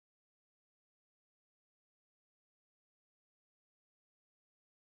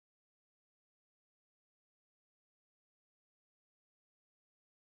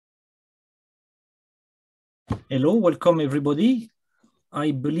Hello, welcome everybody.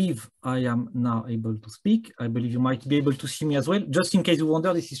 I believe I am now able to speak. I believe you might be able to see me as well. Just in case you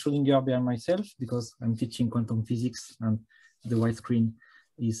wonder, this is Schrödinger behind myself because I'm teaching quantum physics and the white screen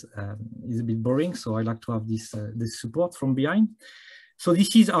is a bit boring. So I like to have this support from behind. So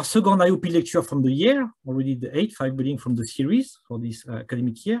this is our second IOP lecture from the year, already the 8th, I believe, from the series for this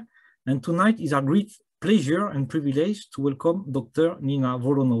academic year. And tonight is our great pleasure and privilege to welcome Dr. Nina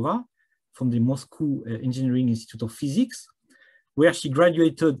Voronova from the Moscow Engineering Institute of Physics, where she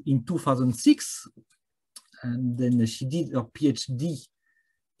graduated in 2006. And then she did her PhD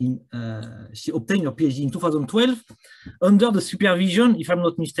she obtained her PhD in 2012 under the supervision, if I'm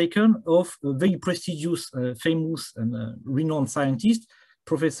not mistaken, of a very prestigious, famous and renowned scientist,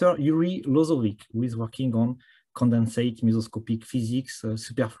 Professor Yuri Lozovic, who is working on condensate, mesoscopic physics,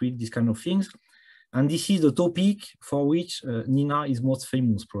 superfluid, these kind of things. And this is the topic for which Nina is most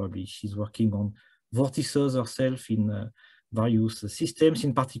famous, probably. She's working on vortices herself in various systems,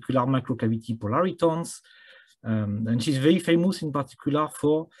 in particular microcavity polaritons. And she's very famous in particular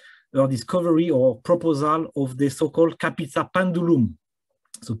for her discovery or proposal of the so-called Kapitsa pendulum.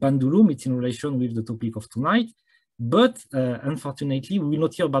 So pendulum, it's in relation with the topic of tonight, but unfortunately, we will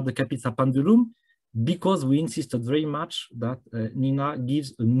not hear about the Kapitsa pendulum because we insisted very much that Nina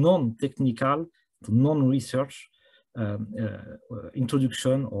gives a non-technical, non-research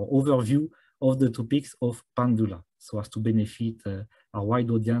introduction or overview of the topics of pendula, so as to benefit our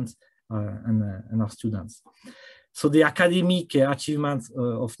wide audience and our students. So the academic achievements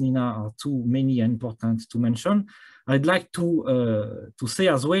of Nina are too many and important to mention. I'd like to say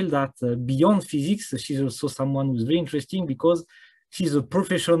as well that beyond physics, she's also someone who's very interesting because she's a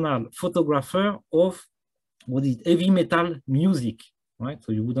professional photographer of heavy metal music, right?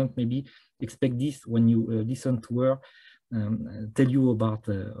 So you wouldn't maybe expect this when you listen to her tell you about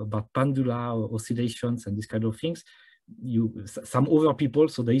pendula, oscillations, and these kind of things. Some other people,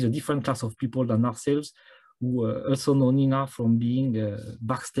 so there is a different class of people than ourselves who also know Nina from being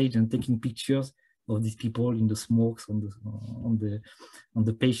backstage and taking pictures of these people in the smokes on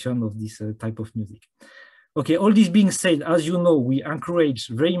the patient of this type of music. Okay, all this being said, as you know, we encourage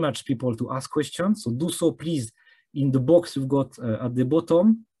very much people to ask questions. So do so, please, in the box you've got at the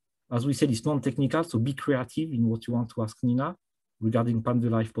bottom. As we said, it's non-technical, so be creative in what you want to ask Nina regarding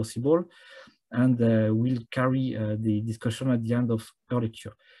pendula if possible. And we'll carry the discussion at the end of her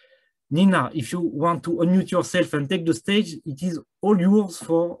lecture. Nina, if you want to unmute yourself and take the stage, it is all yours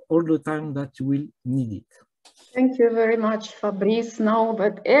for all the time that you will need it. Thank you very much, Fabrice. Now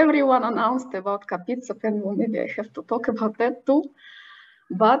that everyone announced about Kapitsa pendulum, maybe I have to talk about that too.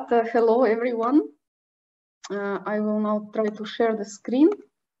 But hello, everyone. I will now try to share the screen.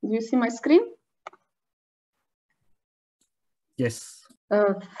 Do you see my screen? Yes.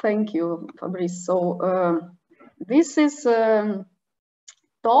 Thank you, Fabrice. So this is a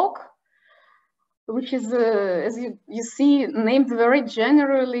talk, which is, as you see, named very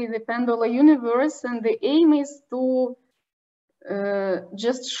generally the pendula universe. And the aim is to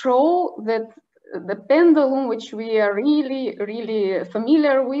just show that the pendulum, which we are really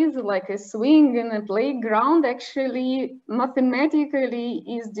familiar with, like a swing in a playground, actually mathematically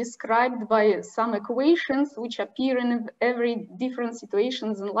is described by some equations which appear in every different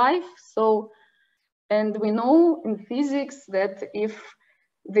situations in life. So, and we know in physics that if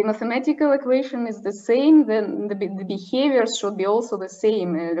the mathematical equation is the same, then the behavior should be also the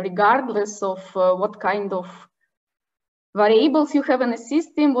same, regardless of what kind of variables you have in a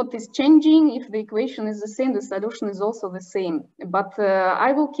system, what is changing. If the equation is the same, the solution is also the same. But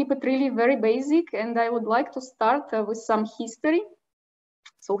I will keep it really very basic, and I would like to start with some history.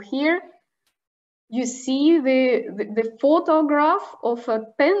 So here you see the photograph of a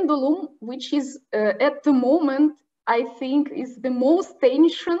pendulum, which is at the moment, I think, is the most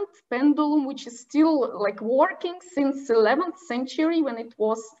ancient pendulum, which is still like working since 11th century when it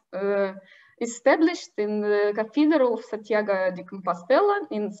was established in the Cathedral of Santiago de Compostela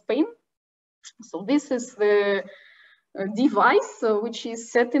in Spain. So this is the device which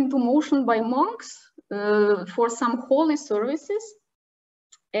is set into motion by monks for some holy services.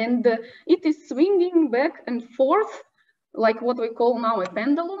 And it is swinging back and forth, like what we call now a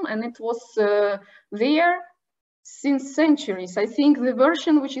pendulum. And it was there since centuries. I think the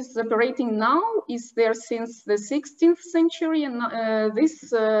version which is operating now is there since the 16th century. And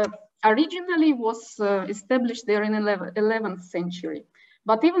this originally was established there in 11th century.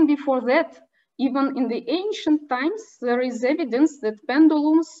 But even before that, even in the ancient times, there is evidence that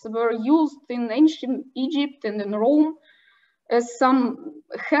pendulums were used in ancient Egypt and in Rome as some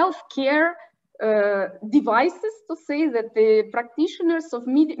healthcare devices to say that the practitioners of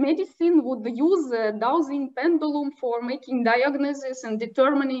medicine would use a dowsing pendulum for making diagnosis and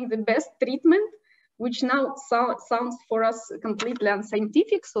determining the best treatment, which now sounds for us completely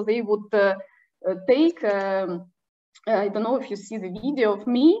unscientific. So they would take, I don't know if you see the video of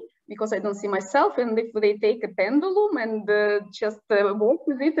me, because I don't see myself, and if they take a pendulum and just walk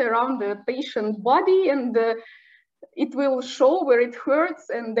with it around the patient's body, and it will show where it hurts,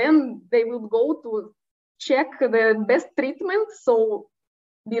 and then they will go to check the best treatment. So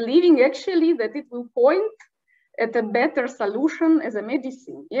believing actually that it will point at a better solution as a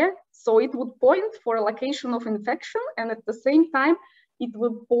medicine, yeah? So it would point for a location of infection, and at the same time, it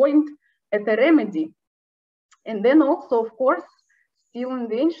would point at a remedy. And then also, of course, still in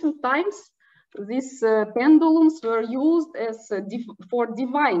the ancient times, these pendulums were used as for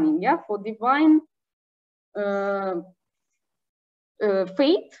divining, yeah, for divine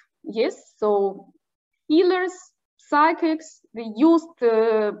fate, yes. So healers, psychics, they used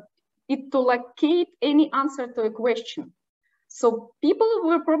it to locate any answer to a question. So people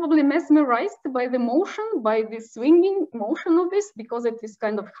were probably mesmerized by the motion, by the swinging motion of this, because it is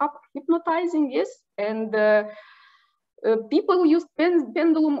kind of hypnotizing, yes. And people used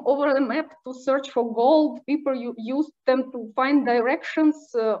pendulum over the map to search for gold. People used them to find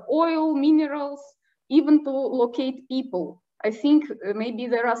directions, oil, minerals, even to locate people. I think maybe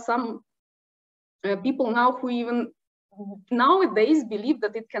there are some people now who even nowadays believe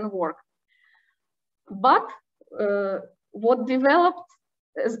that it can work. But what developed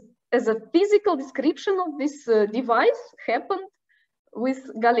as a physical description of this device happened with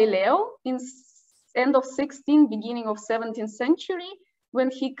Galileo in end of 16th, beginning of 17th century, when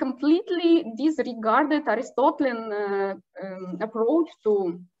he completely disregarded Aristotelian approach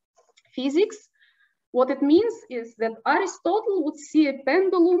to physics. What it means is that Aristotle would see a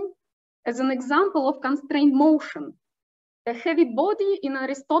pendulum as an example of constrained motion. A heavy body in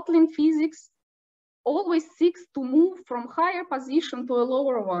Aristotelian physics always seeks to move from higher position to a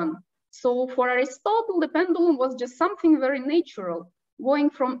lower one. So for Aristotle, the pendulum was just something very natural, going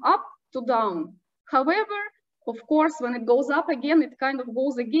from up to down. However, of course, when it goes up again, it kind of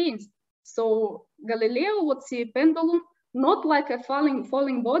goes against. So Galileo would see a pendulum not like a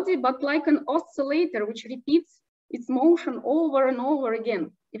falling body, but like an oscillator, which repeats its motion over and over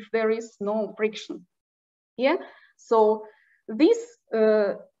again if there is no friction. Yeah. So this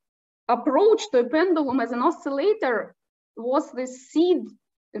approach to a pendulum as an oscillator was the seed,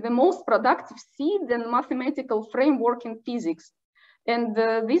 the most productive seed and mathematical framework in physics. And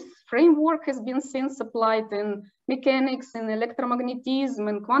this framework has been since applied in mechanics, in electromagnetism,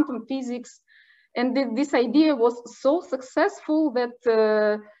 and quantum physics. And this idea was so successful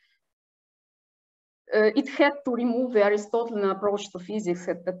that it had to remove the Aristotelian approach to physics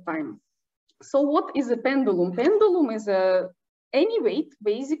at that time. So what is a pendulum? Pendulum is any weight,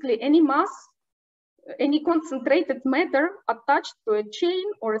 basically any mass, any concentrated matter attached to a chain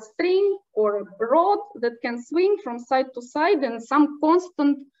or a string or a rod that can swing from side to side in some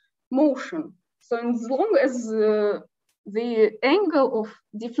constant motion. So as long as the angle of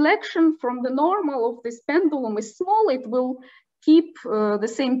deflection from the normal of this pendulum is small, it will keep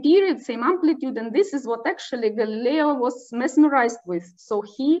the same period, same amplitude, and this is what actually Galileo was mesmerized with. So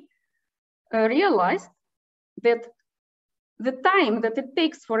he realized that the time that it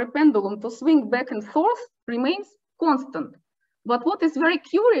takes for a pendulum to swing back and forth remains constant. But what is very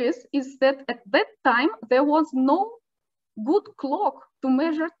curious is that at that time, there was no good clock to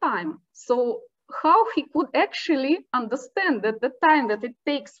measure time. So how he could actually understand that the time that it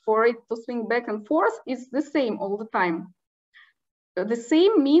takes for it to swing back and forth is the same all the time. The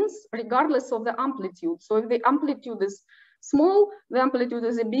same means regardless of the amplitude. So if the amplitude is small, the amplitude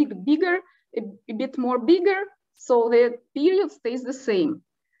is a bit bigger, a bit more bigger, so the period stays the same.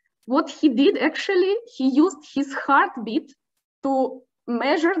 What he did actually, he used his heartbeat to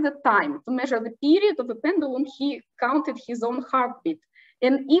measure the time, to measure the period of the pendulum. He counted his own heartbeat.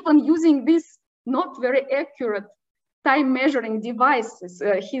 And even using this not very accurate time measuring devices,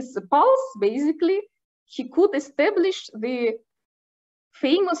 his pulse, basically, he could establish the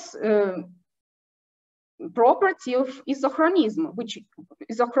famous property of isochronism, which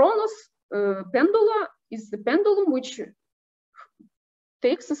isochronous pendula is the pendulum which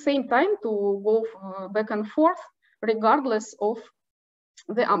takes the same time to go back and forth regardless of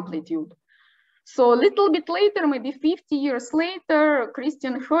the amplitude. So a little bit later, maybe 50 years later,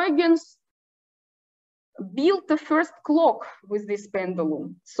 Christian Huygens built the first clock with this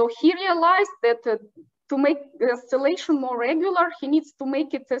pendulum. So he realized that to make the oscillation more regular, he needs to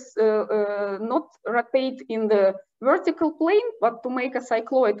make it as, not rotate in the vertical plane, but to make a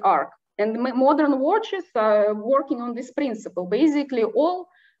cycloid arc. And modern watches are working on this principle. Basically, all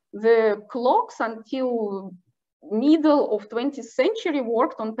the clocks until middle of 20th century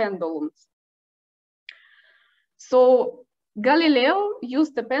worked on pendulums. So Galileo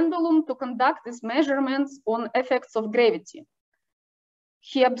used the pendulum to conduct these measurements on effects of gravity.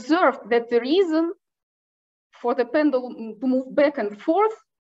 He observed that the reason for the pendulum to move back and forth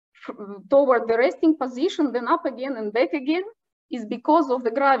toward the resting position, then up again and back again, is because of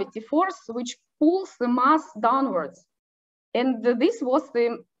the gravity force, which pulls the mass downwards. And this was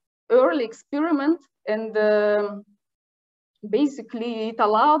the early experiment, and basically it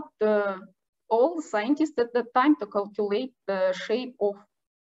allowed all the scientists at that time to calculate the shape of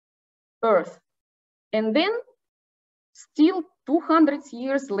Earth. And then still 200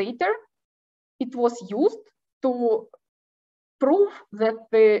 years later, it was used to prove that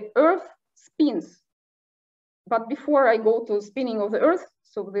the Earth spins. But before I go to spinning of the Earth,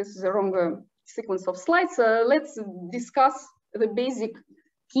 so this is the wrong sequence of slides, let's discuss the basic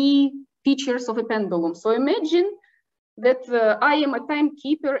key features of a pendulum. So imagine that I am a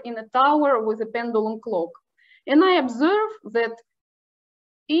timekeeper in a tower with a pendulum clock. And I observe that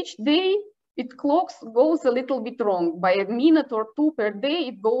each day clocks goes a little bit wrong. By a minute or two per day,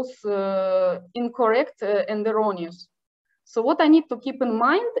 it goes incorrect and erroneous. So what I need to keep in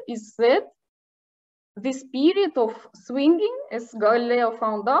mind is that this period of swinging, as Galileo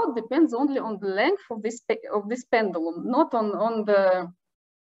found out, depends only on the length of this pendulum, not on the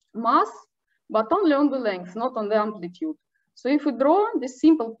mass, but only on the length, not on the amplitude. So if we draw this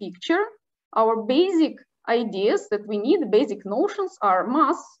simple picture, our basic ideas that we need, the basic notions are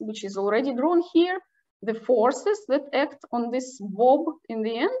mass, which is already drawn here, the forces that act on this bob in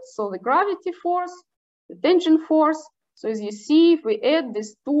the end, so the gravity force, the tension force. So as you see, if we add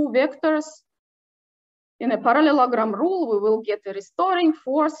these two vectors in a parallelogram rule, we will get a restoring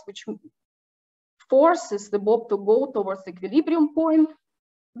force, which forces the bob to go towards the equilibrium point.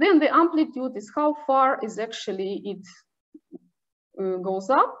 Then the amplitude is how far is actually it goes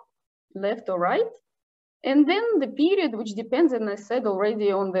up, left or right. And then the period, which depends, and I said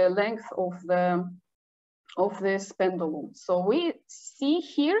already, on the length of this pendulum. So we see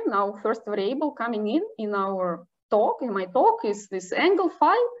here now first variable coming in our talk. In my talk is this angle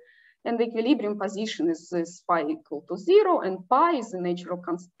phi, and the equilibrium position is this phi equal to 0, and pi is the natural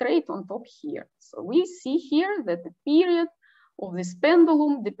constant on top here. So we see here that the period of this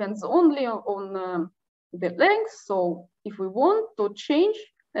pendulum depends only on the length. So if we want to change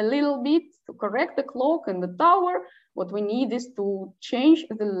a little bit to correct the clock and the tower, what we need is to change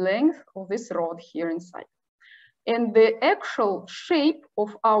the length of this rod here inside. And the actual shape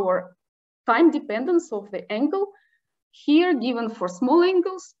of our time dependence of the angle here, given for small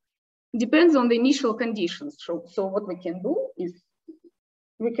angles, depends on the initial conditions. So what we can do is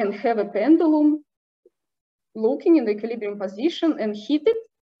we can have a pendulum looking in the equilibrium position and hit it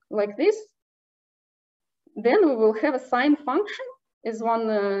like this. Then we will have a sine function as one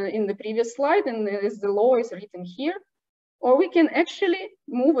in the previous slide, and as the law is written here. Or we can actually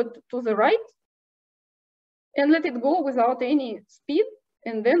move it to the right and let it go without any speed,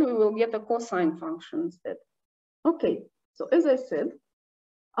 and then we will get a cosine function instead. Okay, so as I said,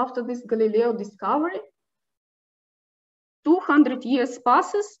 after this Galileo discovery, 200 years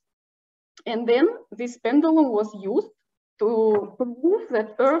passes, and then this pendulum was used to prove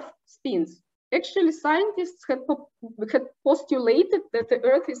that Earth spins. Actually, scientists had postulated that the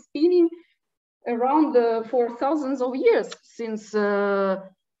Earth is spinning around for thousands of years, since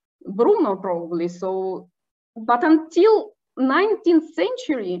Bruno probably. So, but until 19th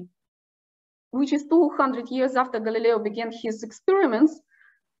century, which is 200 years after Galileo began his experiments,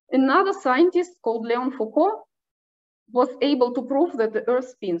 another scientist called Leon Foucault was able to prove that the Earth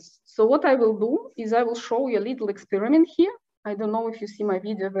spins. So what I will do is I will show you a little experiment here. I don't know if you see my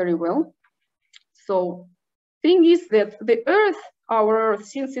video very well. So thing is that the Earth, our Earth,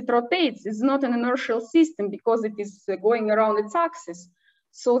 since it rotates, is not an inertial system because it is going around its axis.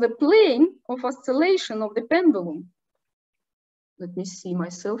 So the plane of oscillation of the pendulum, let me see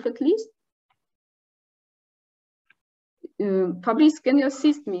myself at least. Fabrice, can you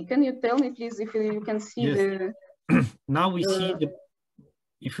assist me? Can you tell me, please, if you can see the... Now we see the...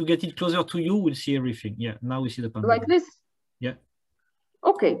 If you get it closer to you, we'll see everything. Yeah, now we see the pendulum. Like this? Yeah.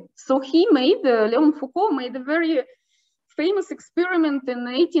 Okay, so he made, Leon Foucault made a very famous experiment in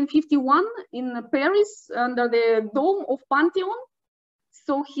 1851 in Paris under the dome of Pantheon.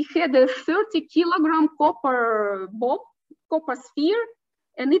 So he had a 30-kilogram copper bob, copper sphere,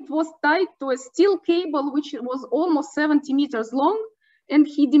 and it was tied to a steel cable, which was almost 70 meters long. And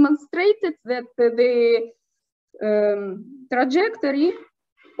he demonstrated that the trajectory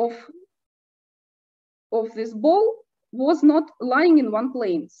of of this ball was not lying in one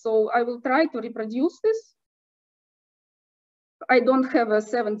plane. So I will try to reproduce this. I don't have a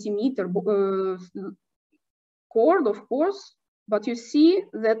 70-meter cord, of course, but you see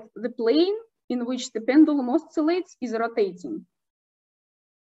that the plane in which the pendulum oscillates is rotating.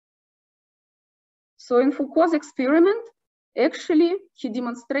 So in Foucault's experiment, actually, he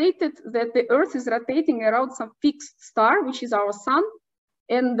demonstrated that the Earth is rotating around some fixed star, which is our sun,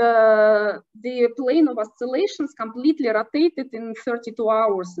 and the plane of oscillations completely rotated in 32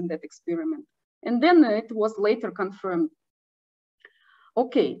 hours in that experiment. And then it was later confirmed.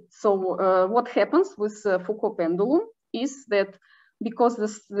 Okay, so what happens with Foucault pendulum is that because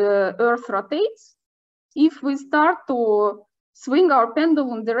the Earth rotates, if we start to swing our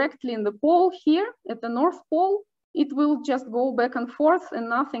pendulum directly in the pole here at the North Pole, it will just go back and forth and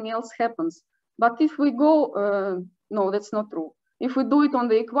nothing else happens. But if we go, no, that's not true. If we do it on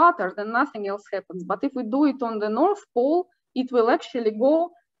the equator, then nothing else happens. But if we do it on the North Pole, it will actually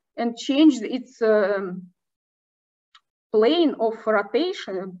go and change its plane of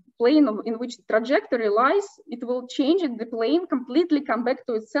rotation, plane in which the trajectory lies. It will change it, the plane completely come back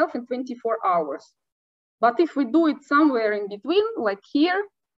to itself in 24 hours. But if we do it somewhere in between, like here,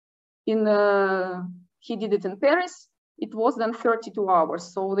 he did it in Paris, it was then 32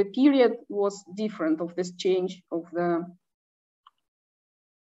 hours. So the period was different of this change of the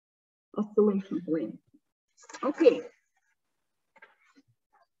oscillation plane. Okay.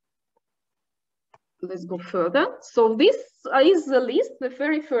 Let's go further. So this is the list, the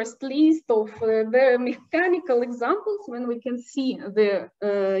very first list of the mechanical examples when we can see the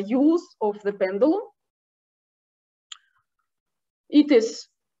use of the pendulum. It is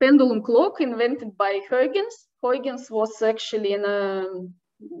pendulum clock invented by Huygens. Huygens was actually a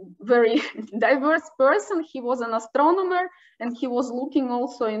very diverse person. He was an astronomer and he was looking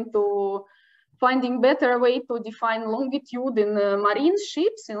also into finding better way to define longitude in marine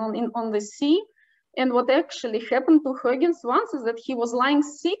ships on the sea. And what actually happened to Huygens once is that he was lying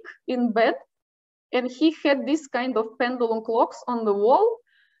sick in bed and he had this kind of pendulum clocks on the wall.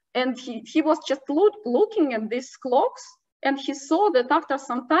 And he was just looking at these clocks and he saw that after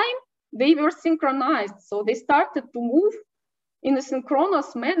some time they were synchronized. So they started to move in a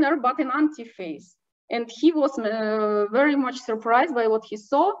synchronous manner, but in antiphase. And he was very much surprised by what he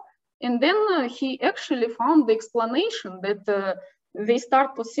saw. And then he actually found the explanation that they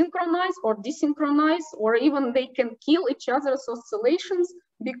start to synchronize or desynchronize, or even they can kill each other's oscillations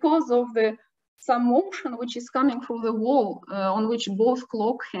because of some motion which is coming through the wall on which both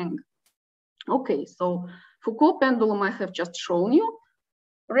clocks hang. Okay, so Foucault pendulum I have just shown you.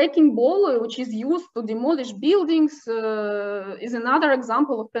 Wrecking ball, which is used to demolish buildings, is another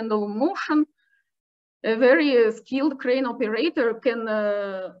example of pendulum motion. A very skilled crane operator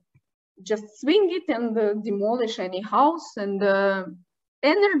can just swing it and demolish any house, and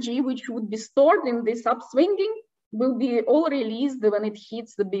energy which would be stored in this upswinging will be all released when it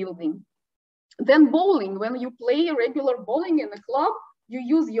hits the building. Then bowling, when you play regular bowling in a club, you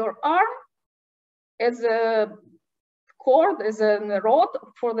use your arm as a cord, as a rod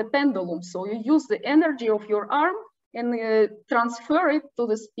for the pendulum. So you use the energy of your arm and transfer it to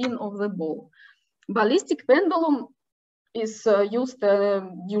the spin of the ball. Ballistic pendulum is used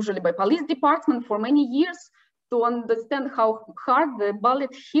usually by police department for many years to understand how hard the bullet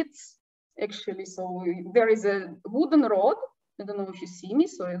hits actually. So there is a wooden rod, I don't know if you see me,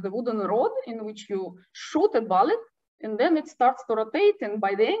 so the wooden rod in which you shoot a bullet and then it starts to rotate, and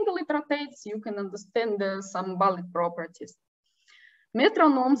by the angle it rotates, you can understand some bullet properties.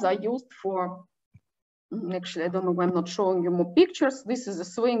 Metronomes are used for, actually, I don't know why I'm not showing you more pictures. This is a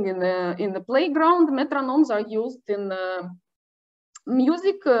swing in the playground. Metronomes are used in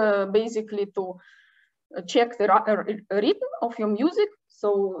music, basically to check the rhythm of your music.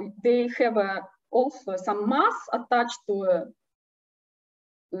 So they have also some mass attached to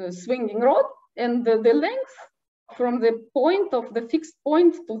a swinging rod, and the length from the point of the fixed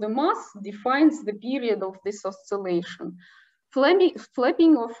point to the mass defines the period of this oscillation.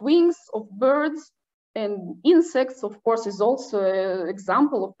 Flapping of wings of birds and insects, of course, is also an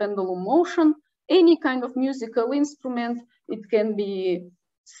example of pendulum motion. Any kind of musical instrument, it can be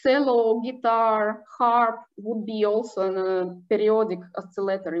cello, guitar, harp, would be also a periodic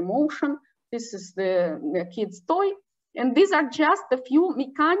oscillatory motion. This is the kid's toy. And these are just a few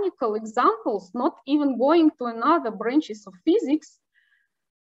mechanical examples, not even going to another branches of physics,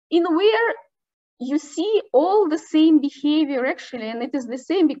 in where you see all the same behavior actually, and it is the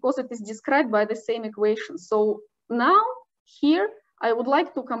same because it is described by the same equation. So now here, I would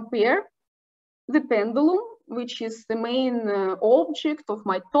like to compare the pendulum, which is the main object of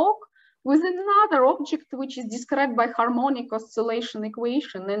my talk, with another object which is described by harmonic oscillation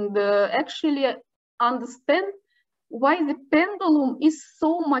equation, and actually understand why the pendulum is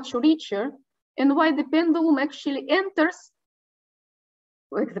so much richer and why the pendulum actually enters,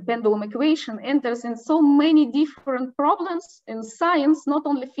 like the pendulum equation enters in so many different problems in science, not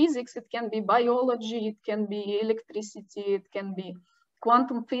only physics, it can be biology, it can be electricity, it can be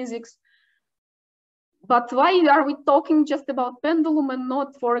quantum physics. But why are we talking just about pendulum and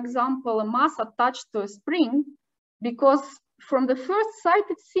not, for example, a mass attached to a spring? Because from the first sight,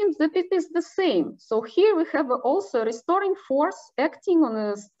 it seems that it is the same. So here we have also a restoring force acting on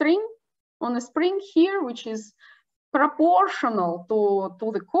a spring here, which is proportional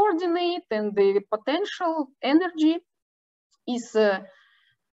to the coordinate, and the potential energy is,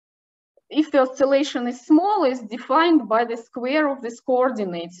 if the oscillation is small, is defined by the square of this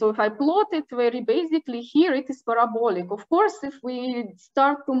coordinate. So if I plot it very basically here, it is parabolic. Of course, if we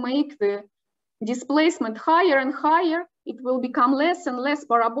start to make the displacement higher and higher, it will become less and less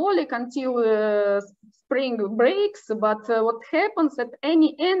parabolic until spring breaks. But what happens at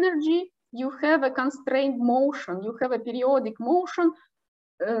any energy, you have a constrained motion, you have a periodic motion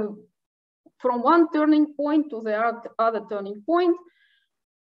from one turning point to the other turning point.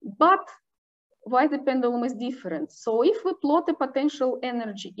 But why the pendulum is different? So if we plot the potential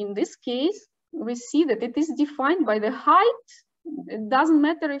energy in this case, we see that it is defined by the height. It doesn't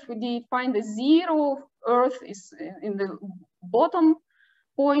matter if we define the zero, Earth is in the bottom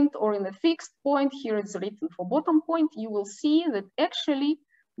point or in the fixed point. Here it's written for bottom point. You will see that actually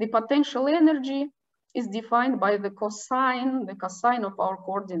the potential energy is defined by the cosine of our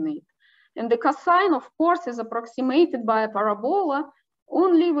coordinate. And the cosine, of course, is approximated by a parabola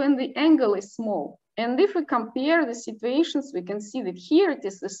only when the angle is small. And if we compare the situations, we can see that here it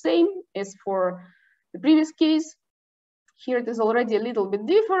is the same as for the previous case. Here it is already a little bit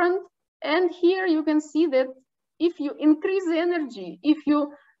different. And here you can see that if you increase the energy, if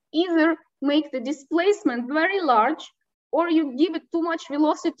you either make the displacement very large, or you give it too much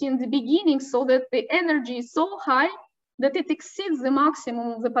velocity in the beginning so that the energy is so high that it exceeds the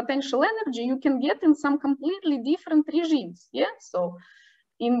maximum of the potential energy, you can get in some completely different regimes. Yeah, so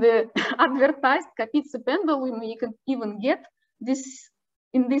in the advertised Kapitsa pendulum, you can even get this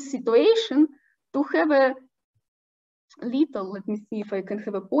in this situation to have a little, let me see if I can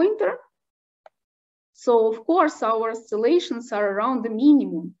have a pointer. So of course, our oscillations are around the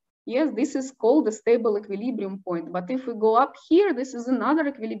minimum. Yes, this is called a stable equilibrium point. But if we go up here, this is another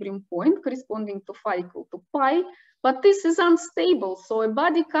equilibrium point corresponding to phi equal to pi. But this is unstable. So a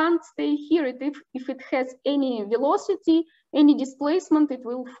body can't stay here. If it has any velocity, any displacement, it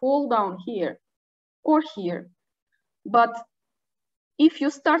will fall down here or here. But if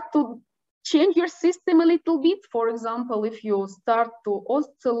you start to change your system a little bit, for example, if you start to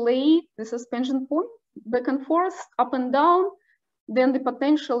oscillate the suspension point back and forth, up and down, then the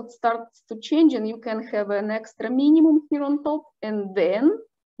potential starts to change and you can have an extra minimum here on top. And then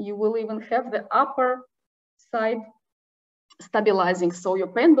you will even have the upper side stabilizing. So your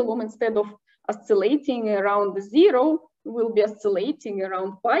pendulum, instead of oscillating around the zero, will be oscillating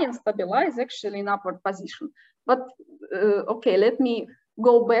around pi and stabilize actually in upward position. But okay, let me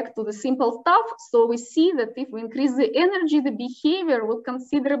go back to the simple stuff. So we see that if we increase the energy, the behavior will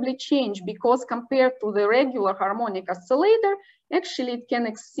considerably change, because compared to the regular harmonic oscillator, actually it can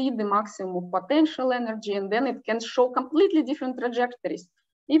exceed the maximum potential energy, and then it can show completely different trajectories.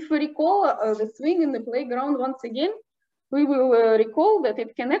 If we recall the swing in the playground once again, we will recall that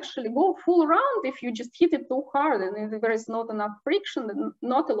it can actually go full round if you just hit it too hard, and if there is not enough friction,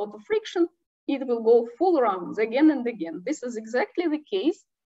 not a lot of friction, it will go full rounds again and again. This is exactly the case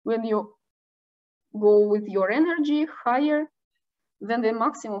when you go with your energy higher than the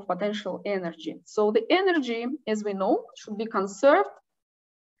maximum potential energy. So the energy, as we know, should be conserved.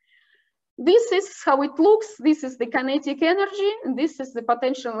 This is how it looks. This is the kinetic energy, and this is the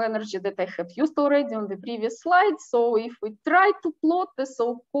potential energy that I have used already on the previous slide. So if we try to plot the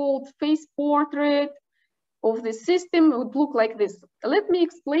so-called phase portrait of the system, it would look like this. Let me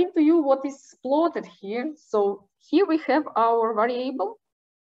explain to you what is plotted here. So here we have our variable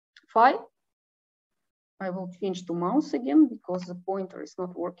phi. I will change to mouse again because the pointer is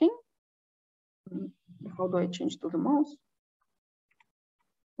not working. How do I change to the mouse?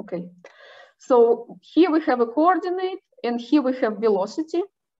 Okay. So here we have a coordinate and here we have velocity.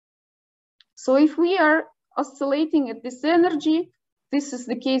 So if we are oscillating at this energy, this is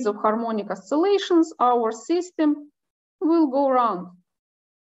the case of harmonic oscillations, our system will go round.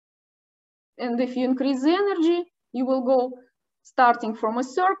 And if you increase the energy, you will go starting from a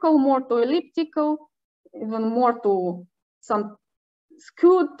circle, more to elliptical, even more to some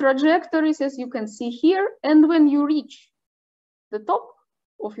skewed trajectories, as you can see here. And when you reach the top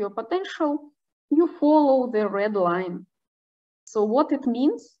of your potential, you follow the red line. So what it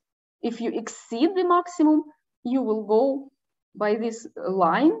means, if you exceed the maximum, you will go by this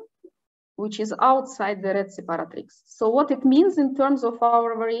line, which is outside the red separatrix. So what it means in terms of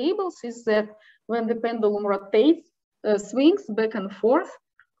our variables is that when the pendulum rotates, swings back and forth,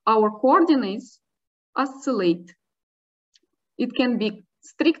 our coordinates oscillate. It can be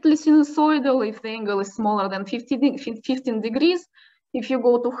strictly sinusoidal if the angle is smaller than 15 degrees. If you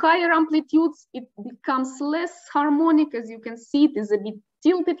go to higher amplitudes, it becomes less harmonic. As you can see, it is a bit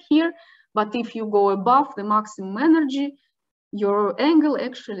tilted here. But if you go above the maximum energy, your angle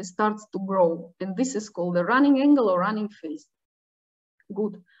actually starts to grow. And this is called a running angle or running phase.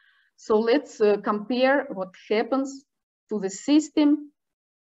 Good. So let's compare what happens to the system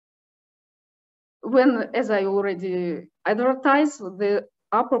when, as I already advertised, the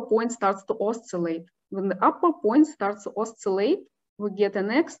upper point starts to oscillate. When the upper point starts to oscillate, we get an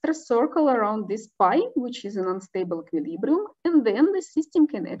extra circle around this pi, which is an unstable equilibrium, and then the system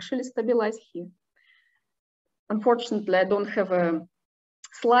can actually stabilize here. Unfortunately, I don't have a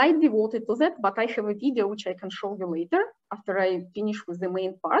slide devoted to that, but I have a video which I can show you later after I finish with the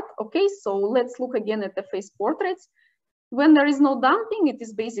main part. Okay, so let's look again at the phase portraits. When there is no damping, it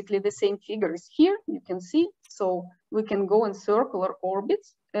is basically the same figures here, you can see. So we can go in circular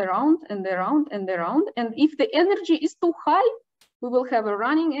orbits around and around and around. And if the energy is too high, we will have a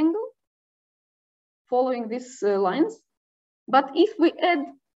running angle following these lines. But if we add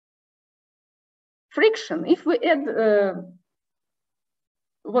friction, if we add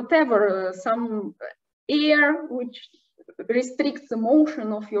some air which restricts the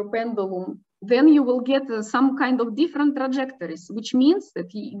motion of your pendulum, then you will get some kind of different trajectories, which means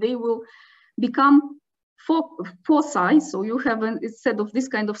that they will become foci. So you have, instead of this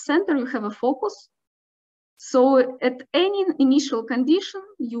kind of center, you have a focus. So at any initial condition,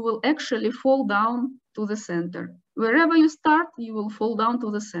 you will actually fall down to the center. Wherever you start, you will fall down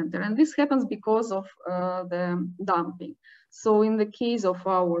to the center. And this happens because of the damping. So in the case of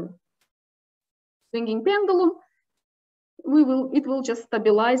our swinging pendulum, it will just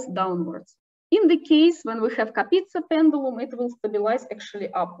stabilize downwards. In the case when we have Kapitsa pendulum, it will stabilize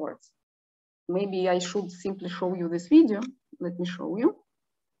actually upwards. Maybe I should simply show you this video. Let me show you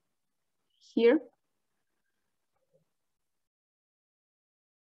here.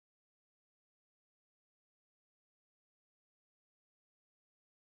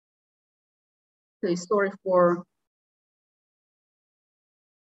 Okay, sorry for,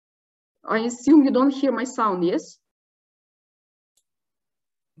 I assume you don't hear my sound, yes?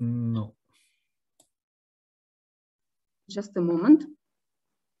 No. Just a moment.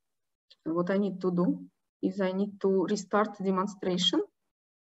 What I need to do is I need to restart the demonstration.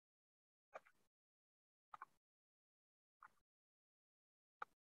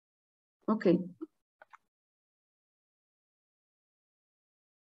 Okay.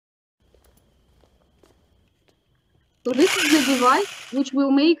 So this is the device which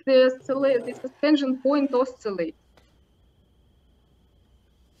will make the suspension point oscillate.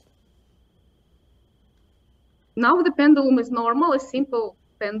 Now the pendulum is normal, a simple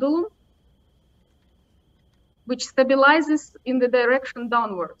pendulum, which stabilizes in the direction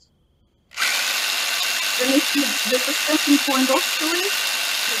downwards. Then if the suspension point oscillates,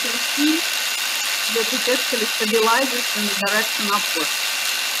 you can see that it actually stabilizes in the direction upwards.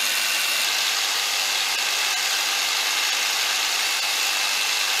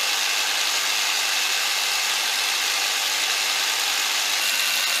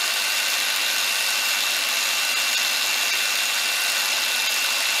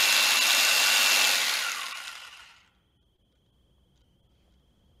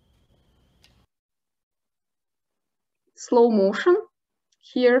 Slow motion.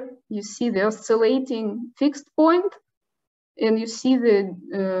 Here you see the oscillating fixed point, and you see the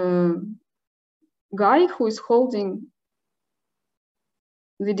guy who is holding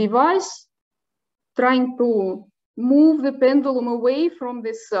the device trying to move the pendulum away from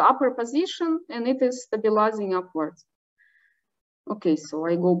this upper position, and it is stabilizing upwards. Okay, so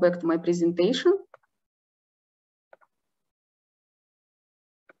I go back to my presentation.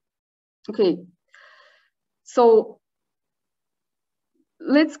 Okay, so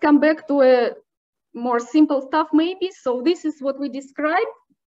let's come back to a more simple stuff maybe. So this is what we described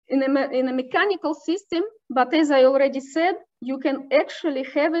in a mechanical system, but as I already said, you can actually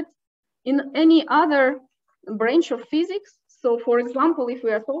have it in any other branch of physics. So for example, if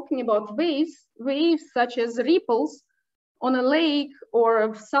we are talking about waves such as ripples on a lake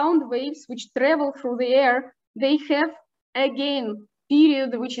or sound waves which travel through the air, they have again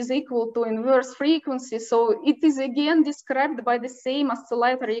period, which is equal to inverse frequency. So it is again described by the same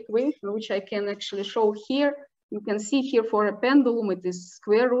oscillatory equation, which I can actually show here. You can see here for a pendulum, it is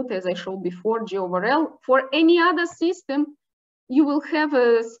square root, as I showed before, G over L. For any other system, you will have a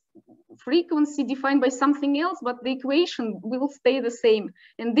frequency defined by something else, but the equation will stay the same.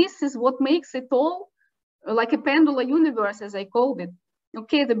 And this is what makes it all like a pendula universe, as I called it.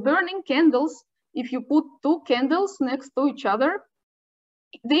 Okay, the burning candles, if you put two candles next to each other,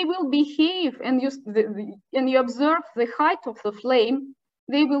 they will behave, and you observe the height of the flame,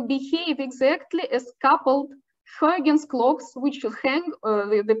 they will behave exactly as coupled Huygens clocks, which hang,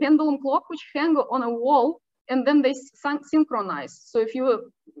 the pendulum clock, which hang on a wall, and then they synchronize. So if you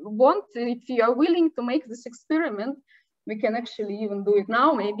want, if you are willing to make this experiment, we can actually even do it now,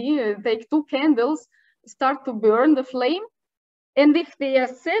 maybe take two candles, start to burn the flame. And if they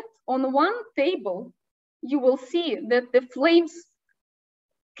are set on one table, you will see that the flames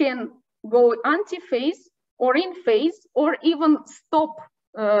can go anti-phase or in phase, or even stop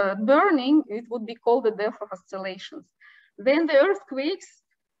burning. It would be called the death of oscillations. Then the earthquakes,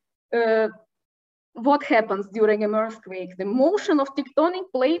 what happens during an earthquake? The motion of tectonic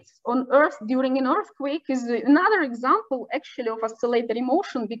plates on Earth during an earthquake is another example actually of oscillatory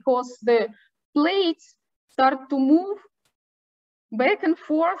motion, because the plates start to move back and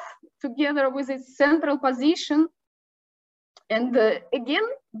forth together with its central position. And again,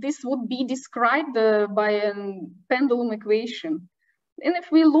 this would be described by a pendulum equation. And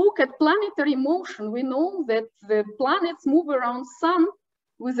if we look at planetary motion, we know that the planets move around sun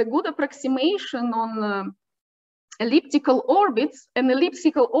with a good approximation on elliptical orbits. And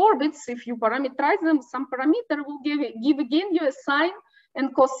elliptical orbits, if you parameterize them, some parameter will give again you a sine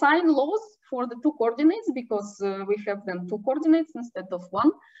and cosine laws for the two coordinates, because we have them two coordinates instead of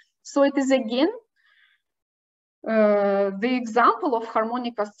one. So it is again the example of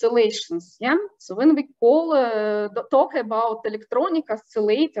harmonic oscillations. Yeah. So when we talk about electronic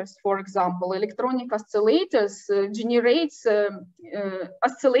oscillators, for example, electronic oscillators generates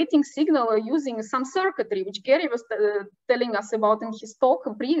oscillating signal using some circuitry, which Gary was telling us about in his talk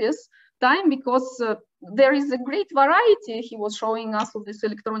previous time, because there is a great variety he was showing us of these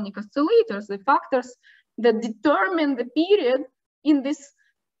electronic oscillators, the factors that determine the period in this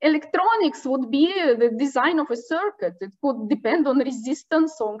electronics would be the design of a circuit. It could depend on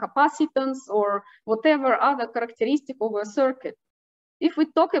resistance, on capacitance, or whatever other characteristic of a circuit. If we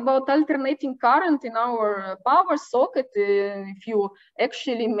talk about alternating current in our power socket, if you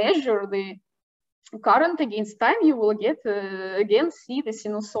actually measure the current against time, you will get, again, see the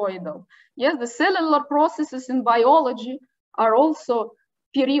sinusoidal. Yes, the cellular processes in biology are also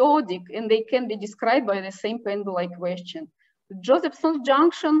periodic, and they can be described by the same pendulum equation. Josephson's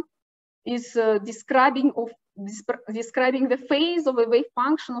junction is describing the phase of a wave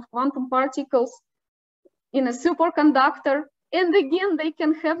function of quantum particles in a superconductor. And again, they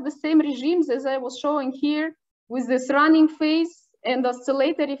can have the same regimes as I was showing here with this running phase and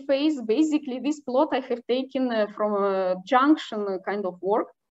oscillatory phase. Basically, this plot I have taken from a junction kind of work.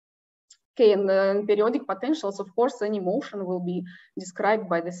 Okay, and periodic potentials, of course, any motion will be described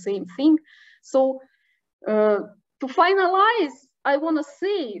by the same thing. So to finalize, I want to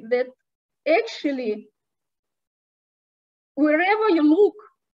say that actually, wherever you look,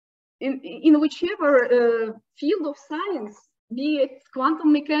 in whichever field of science, be it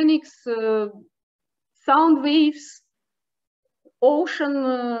quantum mechanics, sound waves,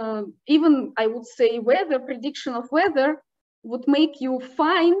 ocean, even I would say weather, prediction of weather, would make you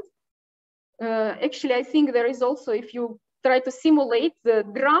find, actually, I think there is also, if you try to simulate the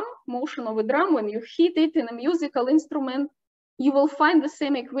drum, motion of a drum, when you hit it in a musical instrument, you will find the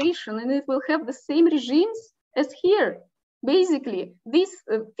same equation, and it will have the same regimes as here. Basically, this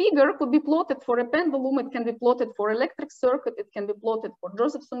figure could be plotted for a pendulum, it can be plotted for electric circuit, it can be plotted for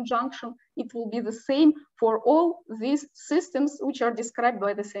Josephson junction. It will be the same for all these systems which are described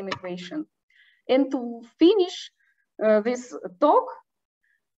by the same equation. And to finish this talk,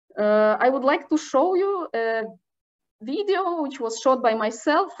 I would like to show you a video which was shot by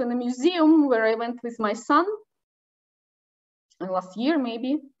myself in a museum where I went with my son last year,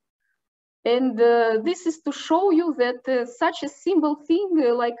 maybe. And this is to show you that such a simple thing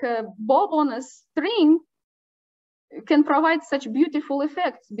like a bob on a string can provide such beautiful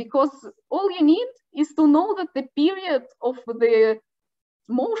effects, because all you need is to know that the period of the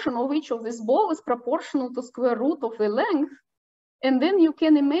motion of each of this ball is proportional to square root of the length. And then you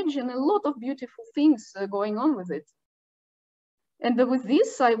can imagine a lot of beautiful things going on with it. And with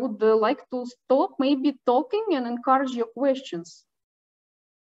this, I would like to stop maybe talking and encourage your questions.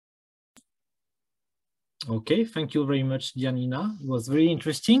 Okay, thank you very much, Giannina. It was very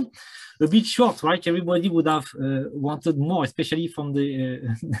interesting. A bit short, right? Everybody would have wanted more, especially from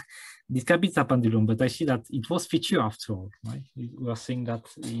the this Capita pendulum, but I see that it was featured after all, right? We were saying that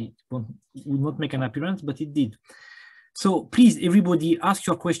it would not make an appearance, but it did. So please, everybody, ask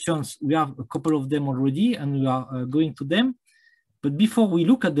your questions. We have a couple of them already, and we are going to them. But before we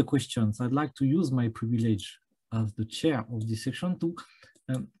look at the questions, I'd like to use my privilege as the chair of this section to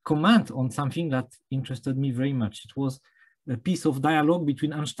comment on something that interested me very much. It was a piece of dialogue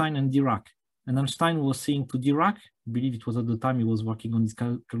between Einstein and Dirac. And Einstein was saying to Dirac, I believe it was at the time he was working on this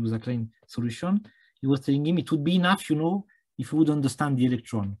Kaluza-Klein solution, he was telling him it would be enough, you know, if you would understand the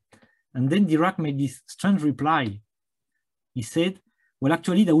electron. And then Dirac made this strange reply. He said, well,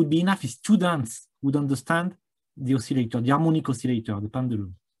 actually, that would be enough if students would understand the oscillator, the harmonic oscillator, the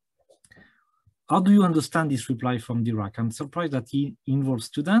pendulum. How do you understand this reply from Dirac? I'm surprised that he involves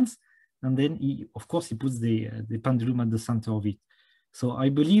students, and then he, of course, he puts the pendulum at the center of it. So I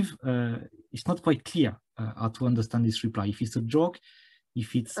believe it's not quite clear how to understand this reply. If it's a joke,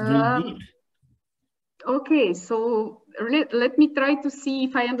 if it's very deep. Okay, so let me try to see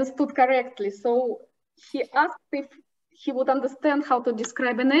if I understood correctly. So he asked if he would understand how to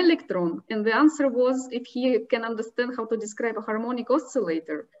describe an electron, and the answer was if he can understand how to describe a harmonic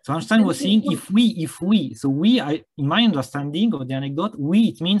oscillator. So Einstein was saying if we, so we, in my understanding of the anecdote, we,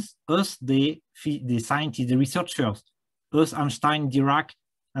 it means us, the scientists, the researchers, us, Einstein, Dirac,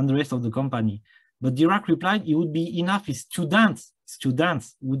 and the rest of the company. But Dirac replied, it would be enough if students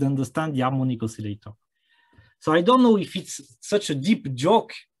would understand the harmonic oscillator. So I don't know if it's such a deep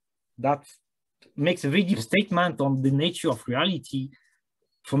joke that makes a very deep statement on the nature of reality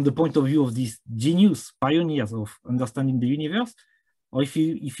from the point of view of these genius pioneers of understanding the universe, or if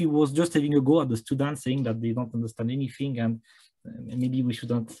he was just having a go at the students saying that they don't understand anything, and maybe we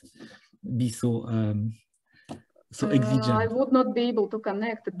shouldn't be so exigent. I would not be able to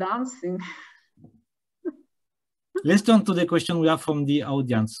connect dancing. Let's turn to the question we have from the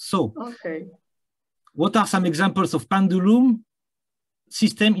audience. So, okay, what are some examples of pendulum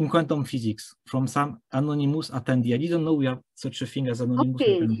system in quantum physics from some anonymous attendee? I didn't know we have such a thing as anonymous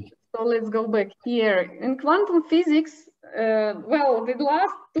attendee. So let's go back here. In quantum physics, well, the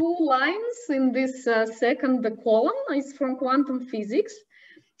last two lines in this second column is from quantum physics.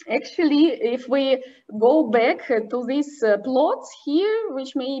 Actually, if we go back to these plots here,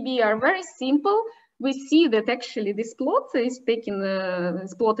 which maybe are very simple, we see that actually this plot is taken,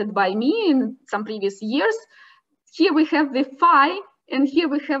 is plotted by me in some previous years. Here we have the phi, and here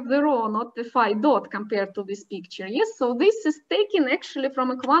we have the rho, not the phi dot compared to this picture. Yes, so this is taken actually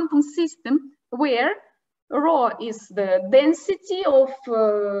from a quantum system where rho is the density of,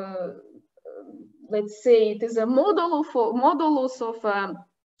 let's say it is a modulus of a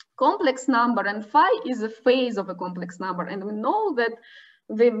complex number, and phi is a phase of a complex number. And we know that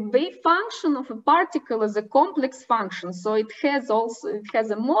the wave function of a particle is a complex function. So it has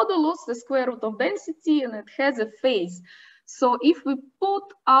a modulus, the square root of density, and it has a phase. So if we put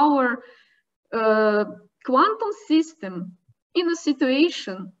our quantum system in a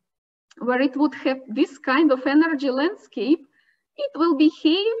situation where it would have this kind of energy landscape, it will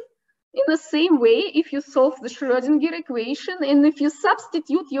behave in the same way if you solve the Schrödinger equation, and if you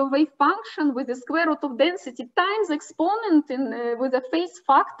substitute your wave function with the square root of density times exponent with a phase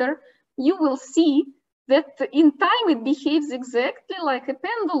factor, you will see that in time it behaves exactly like a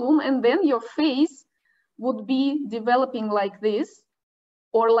pendulum, and then your phase would be developing like this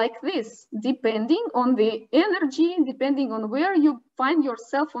or like this, depending on the energy, depending on where you find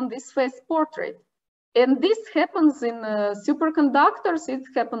yourself on this phase portrait. And this happens in superconductors, it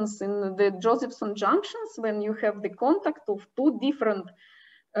happens in the Josephson junctions when you have the contact of two different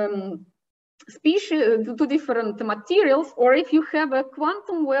species, two different materials, or if you have a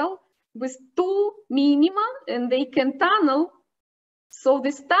quantum well with two minima and they can tunnel. So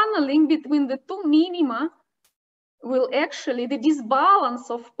this tunneling between the two minima will actually, the disbalance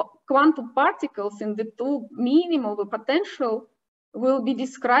of quantum particles in the two minima of the potential will be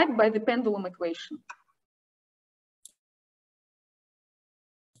described by the pendulum equation.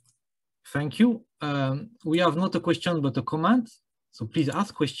 Thank you. We have not a question, but a comment. So please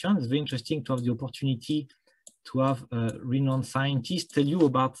ask questions. It's very interesting to have the opportunity to have renowned scientists tell you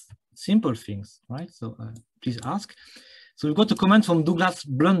about simple things, right? So please ask. So we've got a comment from Douglas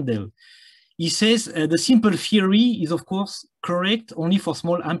Blundell. He says, the simple theory is, of course, correct only for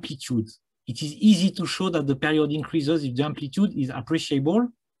small amplitudes. It is easy to show that the period increases if the amplitude is appreciable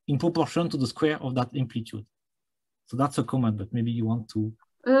in proportion to the square of that amplitude. So that's a comment, but maybe you want to...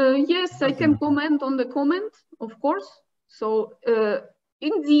 Yes, I can comment on the comment, of course. So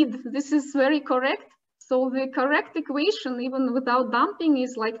indeed, this is very correct. So the correct equation, even without damping,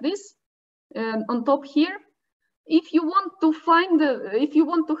 is like this on top here. If you want to find if you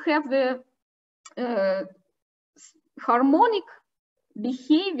want to have the harmonic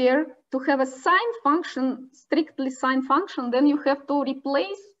behavior, to have a sine function, strictly sine function, then you have to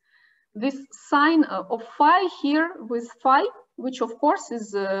replace this sine of phi here with phi, which of course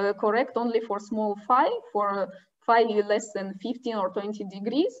is correct only for small phi, for phi less than 15 or 20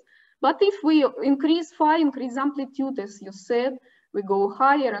 degrees. But if we increase phi, increase amplitude, as you said, we go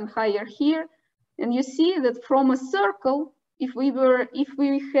higher and higher here. And you see that from a circle, if we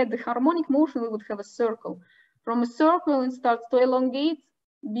had the harmonic motion, we would have a circle. From a circle, it starts to elongate,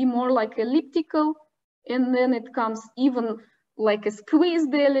 be more like elliptical, and then it comes even like a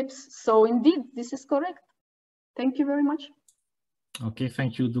squeezed ellipse. So indeed, this is correct. Thank you very much. Okay,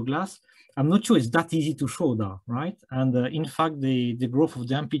 thank you, Douglas. I'm not sure it's that easy to show that, right? And in fact, the growth of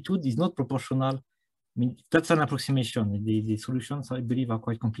the amplitude is not proportional. I mean, that's an approximation. The solutions, I believe, are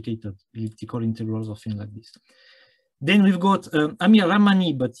quite complicated, elliptical integrals or things like this. Then we've got Amir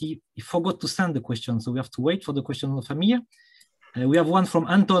Ramani, but he forgot to send the question, so we have to wait for the question of Amir. We have one from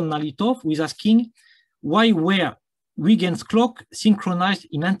Anton Nalitov, who is asking, why were Huygens clock synchronized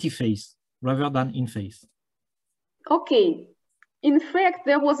in antiphase rather than in phase? Okay. In fact,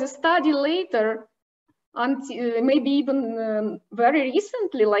 there was a study later, and maybe even very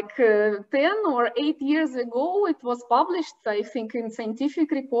recently, like 10 or 8 years ago, it was published, I think, in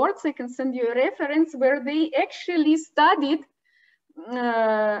scientific reports. I can send you a reference where they actually studied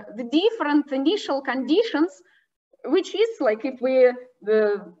the different initial conditions, which is like if we,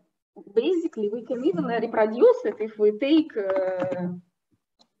 basically, we can even reproduce it if we take,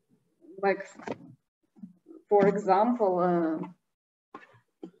 like, for example,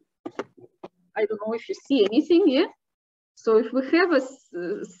 I don't know if you see anything here. So if we have a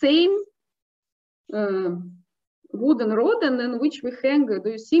same wooden rod and then which we hang, do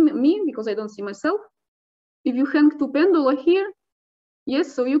you see me? Because I don't see myself. If you hang two pendula here,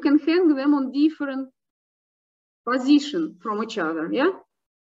 yes, so you can hang them on different position from each other, yeah?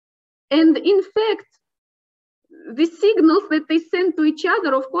 And in fact, the signals that they send to each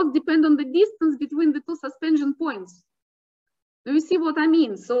other, of course, depend on the distance between the two suspension points. Do you see what I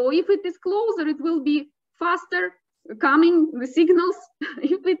mean? So if it is closer, it will be faster coming, the signals.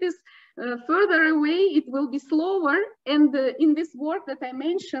 If it is further away, it will be slower. And in this work that I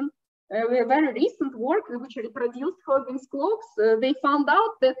mentioned, a very recent work which reproduced Huygens clocks, they found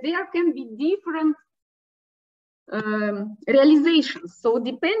out that there can be different realizations. So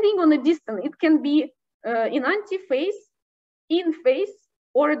depending on the distance, it can be in antiphase, in phase,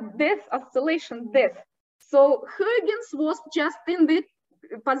 or death oscillation death. So Huygens was just in the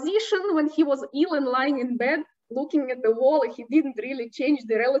position when he was ill and lying in bed, looking at the wall. He didn't really change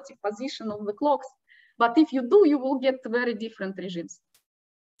the relative position of the clocks. But if you do, you will get very different regimes.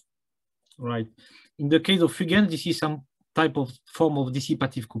 Right. In the case of Huygens, this is some type of form of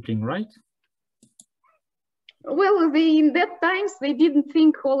dissipative coupling, right? Well, in that times, they didn't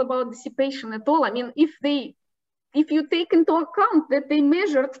think all about dissipation at all. I mean, if you take into account that they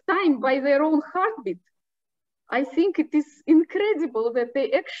measured time by their own heartbeat, I think it is incredible that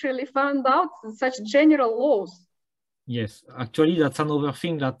they actually found out such general laws. Yes, actually, that's another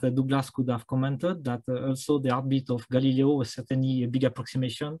thing that Douglas could have commented, that also the heartbeat of Galileo was certainly a big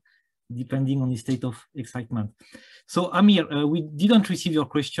approximation, depending on the state of excitement. So, Amir, we didn't receive your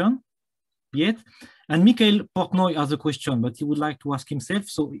question yet, and Mikhail Portnoy has a question, but he would like to ask himself.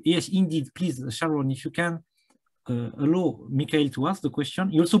 So, yes, indeed, please, Sharon, if you can allow Mikhail to ask the question.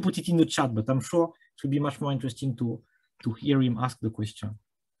 He also put it in the chat, but I'm sure it would be much more interesting to hear him ask the question.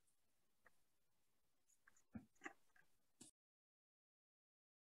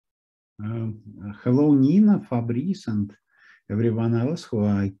 Hello, Nina, Fabrice, and everyone else who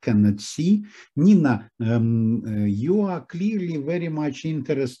I cannot see. Nina, you are clearly very much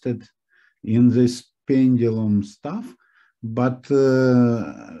interested in this pendulum stuff, but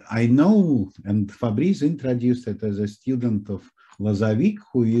I know, and Fabrice introduced it as a student of Lazavik,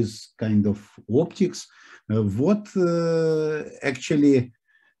 who is kind of optics. What actually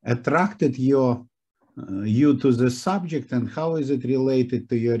attracted you to the subject, and how is it related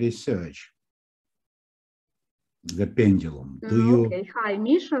to your research? The pendulum. Okay, hi,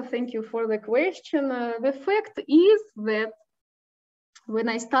 Misha. Thank you for the question. The fact is that when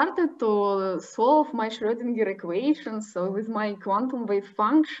I started to solve my Schrödinger equations with my quantum wave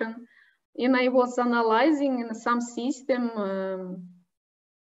function, and I was analyzing in some system,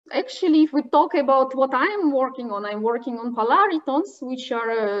 actually, if we talk about what I'm working on polaritons, which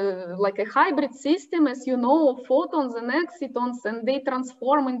are like a hybrid system, as you know, of photons and excitons, and they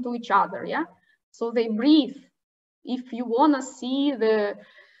transform into each other, yeah? So they breathe. If you want to see the,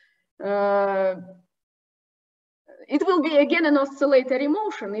 it will be again an oscillatory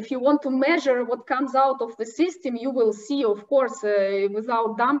motion. If you want to measure what comes out of the system, you will see, of course,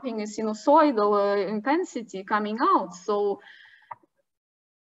 without damping, a sinusoidal intensity coming out. So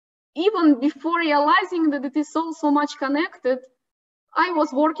even before realizing that it is so much connected, I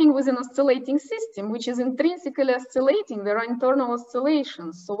was working with an oscillating system, which is intrinsically oscillating. There are internal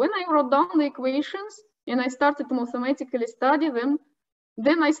oscillations. So when I wrote down the equations and I started to mathematically study them,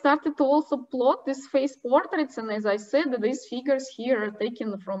 then I started to also plot these phase portraits. And as I said, these figures here are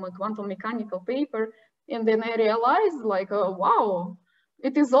taken from a quantum mechanical paper. And then I realized, like, wow,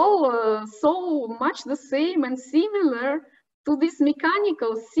 it is all so much the same and similar to this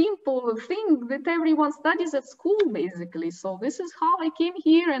mechanical, simple thing that everyone studies at school, basically. So this is how I came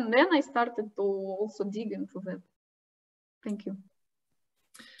here. And then I started to also dig into that. Thank you.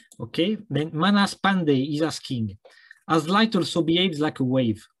 Okay, then Manas Pandey is asking, as light also behaves like a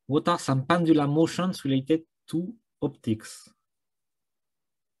wave, what are some pendulum motions related to optics?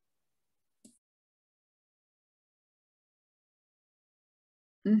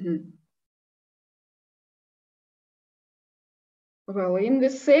 Well, in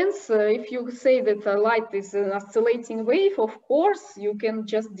this sense, if you say that a light is an oscillating wave, of course, you can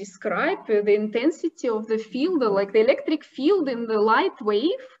just describe the intensity of the field, like the electric field in the light wave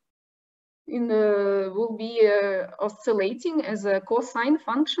will be oscillating as a cosine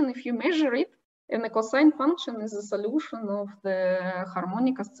function if you measure it. And the cosine function is a solution of the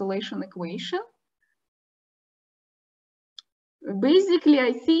harmonic oscillation equation. Basically,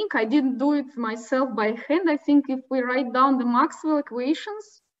 I think I didn't do it myself by hand. I think if we write down the Maxwell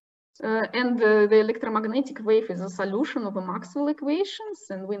equations and the electromagnetic wave is a solution of the Maxwell equations,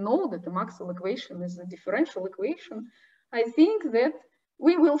 and we know that the Maxwell equation is a differential equation, I think that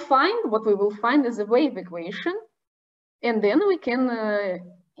we will find what we will find as a wave equation, and then we can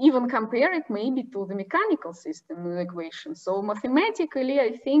even compare it maybe to the mechanical system equation. So mathematically,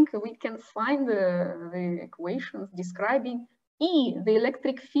 I think we can find the equations describing E, the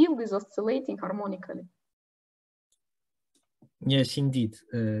electric field is oscillating harmonically. Yes, indeed.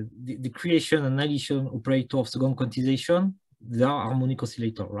 The creation and annihilation operator of second quantization, they are harmonic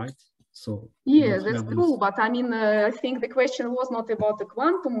oscillator, right? So yeah, that's true. But I mean, I think the question was not about the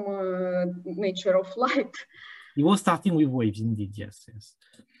quantum nature of light. It was starting with waves, indeed. Yes, yes.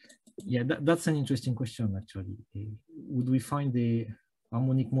 Yeah, that's an interesting question, actually. Would we find the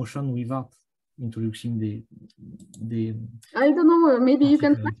harmonic motion without introducing the I don't know, maybe you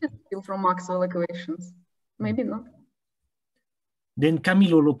can find it still from Maxwell equations, maybe not. Then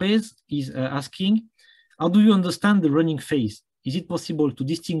Camilo Lopez is asking, how do you understand the running phase? Is it possible to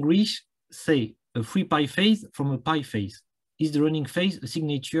distinguish, say, a 3 pi phase from a pi phase? Is the running phase a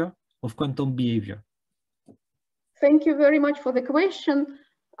signature of quantum behavior? Thank you very much for the question.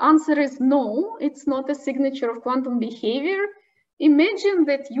 Answer is no, it's not a signature of quantum behavior. Imagine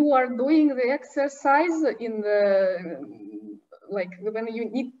that you are doing the exercise in the, like when you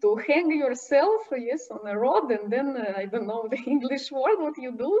need to hang yourself, yes, on a rod, and then I don't know the English word, what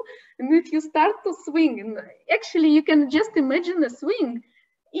you do. And if you start to swing, and actually you can just imagine a swing.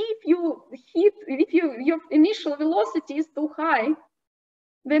 If you hit, your initial velocity is too high,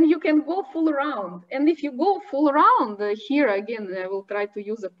 then you can go full round. And if you go full round, here again, I will try to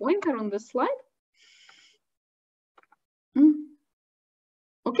use a pointer on the slide.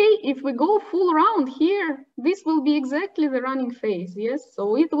 Okay, if we go full round here, this will be exactly the running phase, yes?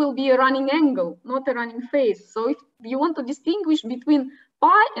 So it will be a running angle, not a running phase. So if you want to distinguish between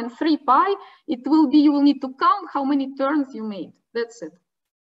pi and 3 pi, it will be, you will need to count how many turns you made, that's it.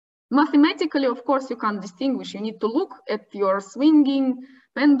 Mathematically, of course, you can't distinguish. You need to look at your swinging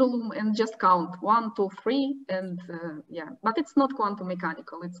pendulum and just count 1, 2, 3, and yeah, but it's not quantum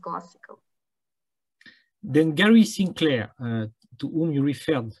mechanical, it's classical. Then Gary Sinclair, to whom you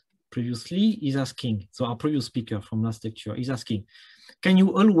referred previously, is asking, so our previous speaker from last lecture is asking, can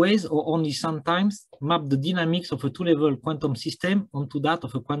you always or only sometimes map the dynamics of a two-level quantum system onto that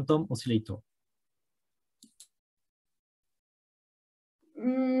of a quantum oscillator?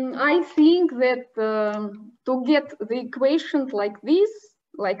 I think that to get the equation like this,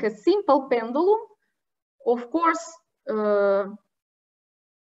 like a simple pendulum, of course,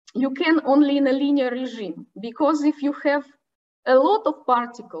 you can only in a linear regime, because if you have a lot of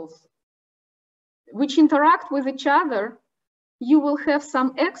particles which interact with each other, you will have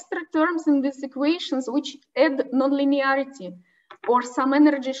some extra terms in these equations which add nonlinearity or some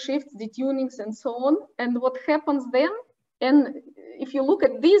energy shifts, detunings, and so on. And what happens then? And if you look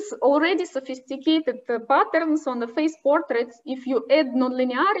at these already sophisticated patterns on the phase portraits, if you add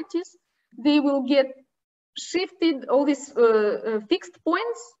nonlinearities, they will get shifted, all these fixed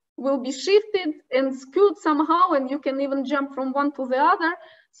points will be shifted and skewed somehow, and you can even jump from one to the other.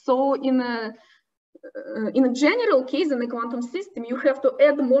 So in a general case, in a quantum system, you have to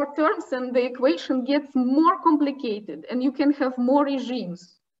add more terms and the equation gets more complicated, and you can have more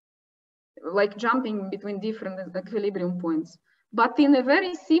regimes, like jumping between different equilibrium points. But in a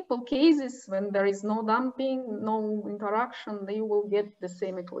very simple cases, when there is no damping, no interaction, they will get the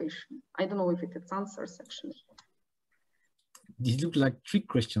same equation. I don't know if it answers actually. These look like trick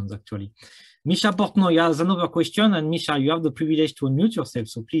questions, actually. Misha Portnoy has another question, and Misha, you have the privilege to unmute yourself.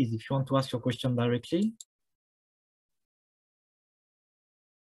 So please, if you want to ask your question directly.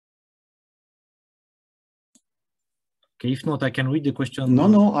 Okay, if not, I can read the question.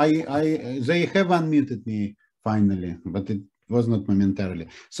 No, they have unmuted me finally, but it was not momentarily.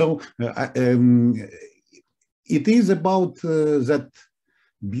 So it is about that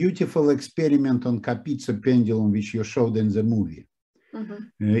beautiful experiment on Kapitsa pendulum, which you showed in the movie.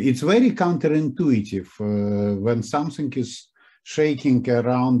 It's very counterintuitive when something is shaking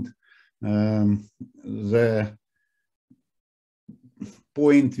around the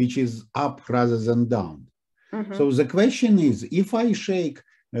point which is up rather than down. So the question is, if I shake,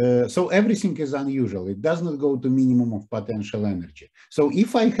 so everything is unusual. It does not go to minimum of potential energy. So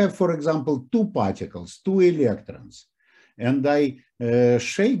if I have, for example, two particles, two electrons, and I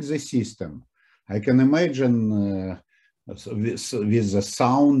shake the system, I can imagine with the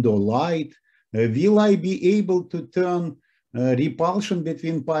sound or light, will I be able to turn repulsion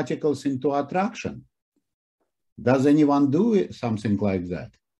between particles into attraction? Does anyone do something like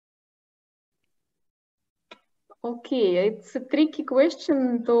that? Okay, it's a tricky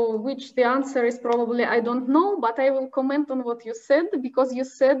question to which the answer is probably I don't know, but I will comment on what you said, because you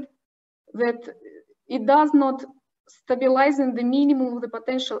said that it does not stabilize in the minimum of the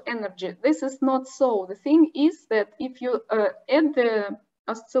potential energy. This is not so. The thing is that if you add the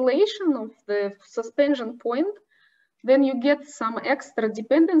oscillation of the suspension point, then you get some extra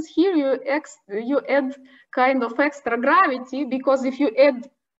dependence. Here you add kind of extra gravity, because if you add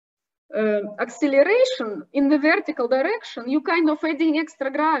acceleration in the vertical direction, you kind of adding extra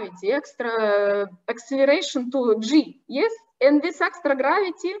gravity, extra acceleration to G, yes? And this extra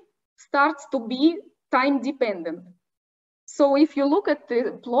gravity starts to be time dependent. So if you look at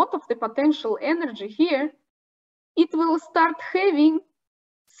the plot of the potential energy here, it will start having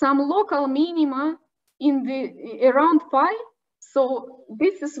some local minima in the around pi. So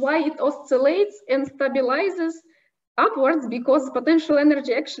this is why it oscillates and stabilizes upwards, because potential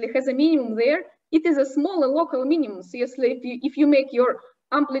energy actually has a minimum there. It is a smaller local minimum. So yes, if you make your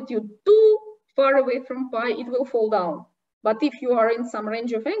amplitude too far away from pi, it will fall down. But if you are in some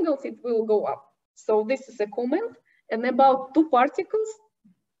range of angles, it will go up. So this is a comment. And about two particles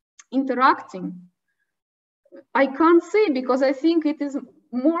interacting, I can't say, because I think it is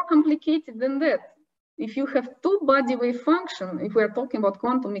more complicated than that. If you have two body wave function, if we are talking about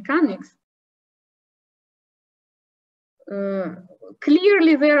quantum mechanics,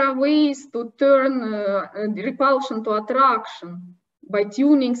 clearly there are ways to turn repulsion to attraction by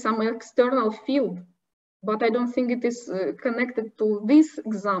tuning some external field, but I don't think it is connected to this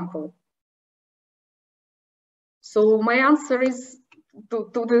example. So my answer is, to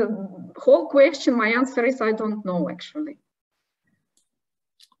the whole question, my answer is I don't know, actually.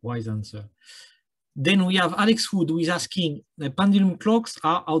 Wise answer. Then we have Alex Wood, who is asking, the pendulum clocks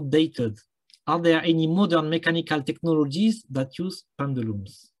are outdated. Are there any modern mechanical technologies that use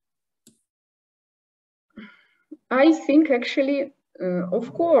pendulums? I think actually,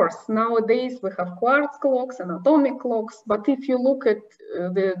 of course, nowadays we have quartz clocks and atomic clocks, but if you look at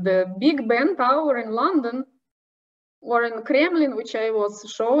the Big Ben Tower in London, or in Kremlin, which I was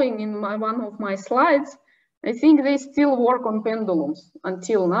showing in one of my slides, I think they still work on pendulums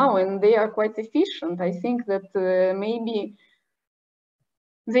until now, and they are quite efficient. I think that maybe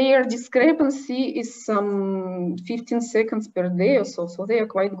their discrepancy is some 15 seconds per day or so, so they are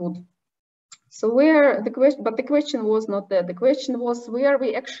quite good. So where the question, but the question was not that. The question was where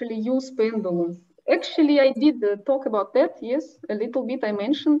we actually use pendulums. Actually, I did talk about that, yes, a little bit I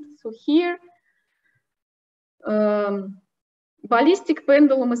mentioned. So here, ballistic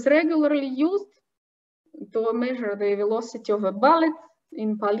pendulum is regularly used to measure the velocity of a bullet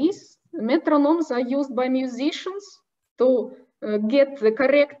in police. Metronomes are used by musicians to get the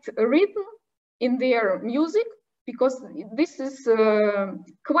correct rhythm in their music, because this is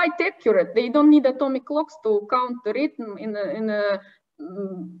quite accurate. They don't need atomic clocks to count the rhythm in a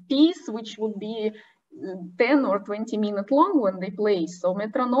piece, which would be 10 or 20 minutes long when they play. So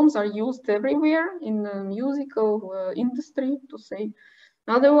metronomes are used everywhere in the musical industry, to say.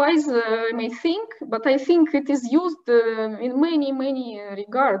 Otherwise, I may think, but I think it is used in many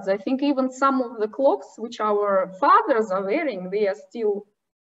regards. I think even some of the clocks which our fathers are wearing, they are still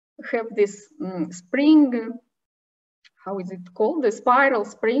have this spring, how is it called? The spiral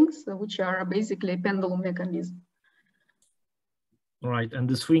springs, which are basically a pendulum mechanism. Right, and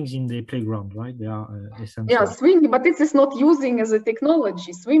the swings in the playground, right? They are essential. Yeah, swinging, but it is not using as a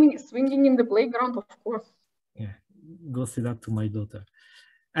technology. Swinging in the playground, of course. Yeah, go say that to my daughter.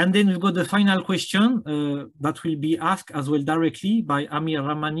 And then we've got the final question that will be asked as well directly by Amir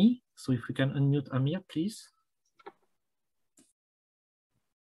Ramani. So if we can unmute Amir, please.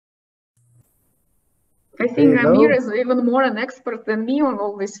 I think hello. Amir is even more an expert than me on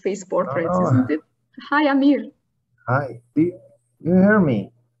all these face portraits, isn't it? Hi, Amir. Hi, do you hear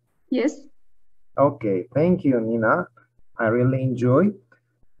me? Yes. Okay, thank you, Nina. I really enjoy.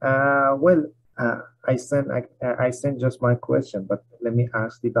 I sent just my question, but let me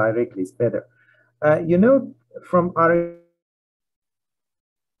ask it directly. It's better. You know, from our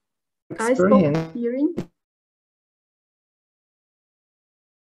experience. I stopped hearing.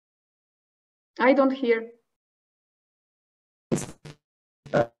 I don't hear.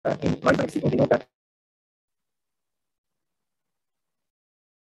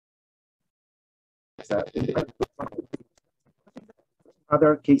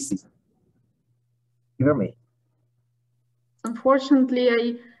 Other cases. You hear me? Unfortunately,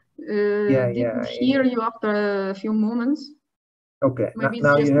 I didn't hear you after a few moments. Okay,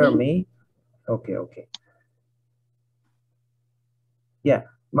 now you hear me? Okay. Yeah,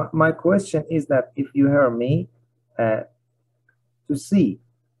 my question is that if you hear me, to see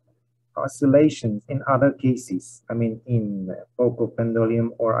oscillations in other cases, I mean in focal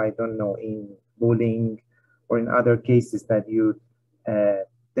pendulum, or I don't know, in bowling, or in other cases that you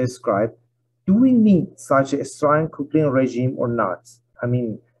described, do we need such a strong coupling regime or not? I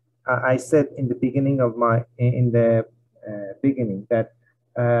mean, I said in the beginning of beginning that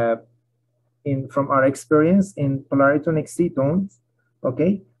from our experience in polaritonic C-tones,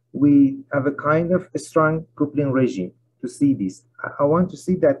 okay, we have a kind of a strong coupling regime to see this. I want to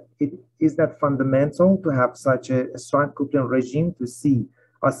see that is that fundamental to have such a strong coupling regime to see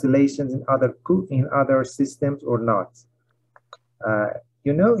oscillations in other systems or not.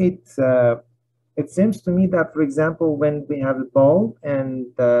 You know, it seems to me that, for example, when we have a ball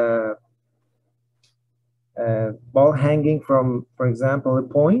and ball hanging from, for example, a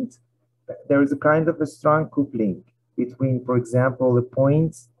point, there is a kind of a strong coupling between, for example, the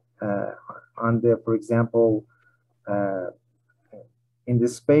points on the, for example, in the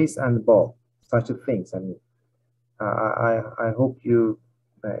space and the ball, such a things. I mean, I hope you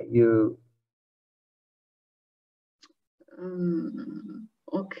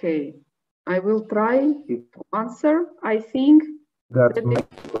okay, I will try to answer. I think that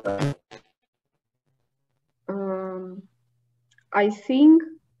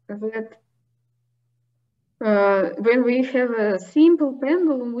when we have a simple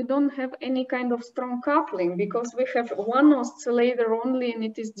pendulum, we don't have any kind of strong coupling because we have one oscillator only, and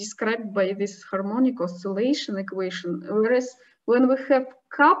it is described by this harmonic oscillation equation. Whereas when we have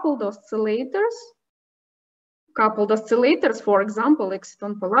coupled oscillators, for example,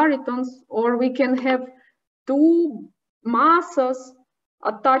 exciton polaritons, or we can have two masses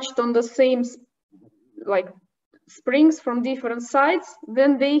attached on the same, like springs from different sides,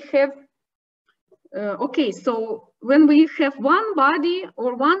 then they have okay, so when we have one body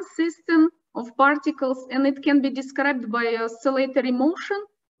or one system of particles and it can be described by oscillatory motion,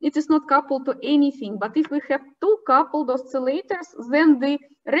 it is not coupled to anything. But if we have two coupled oscillators, then the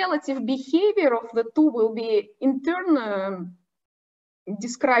relative behavior of the two will be in turn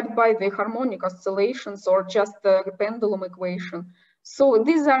described by the harmonic oscillations or just the pendulum equation. So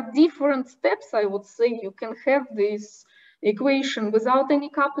these are different steps, I would say. You can have this equation without any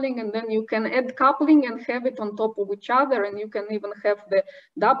coupling, and then you can add coupling and have it on top of each other, and you can even have the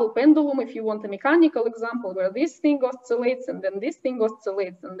double pendulum if you want a mechanical example where this thing oscillates and then this thing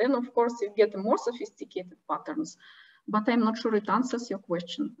oscillates, and then of course you get more sophisticated patterns. But I'm not sure it answers your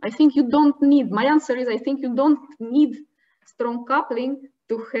question. I think you don't need, my answer is I think you don't need strong coupling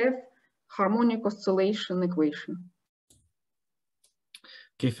to have harmonic oscillation equation.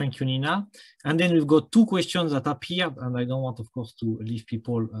 Okay, thank you, Nina. And then we've got two questions that appeared, and I don't want, of course, to leave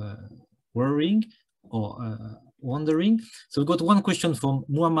people worrying or wondering. So we've got one question from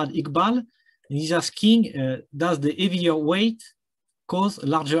Muhammad Iqbal, and he's asking, does the heavier weight cause a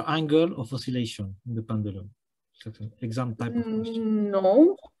larger angle of oscillation in the pendulum? That's an exam type of question.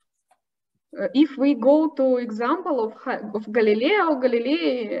 No. If we go to example of Galilei,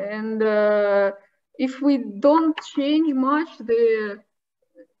 and if we don't change much the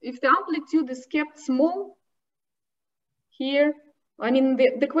if the amplitude is kept small here, I mean,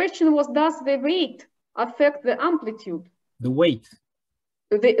 the question was, does the weight affect the amplitude? The weight.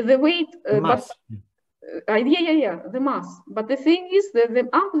 The weight, The mass. The mass. But the thing is that the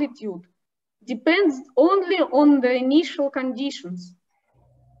amplitude depends only on the initial conditions.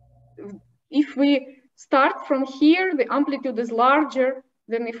 If we start from here, the amplitude is larger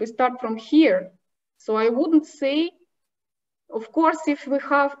than if we start from here. So I wouldn't say, of course, if we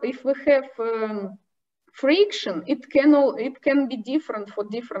have friction, it can be different for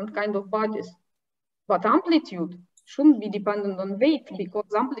different kind of bodies, but amplitude shouldn't be dependent on weight, because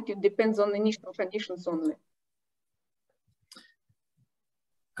amplitude depends on initial conditions only.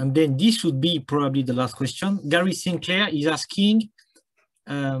 And then this should be probably the last question. Gary Sinclair is asking,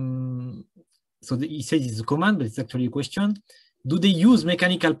 he says it's a comment, but it's actually a question. Do they use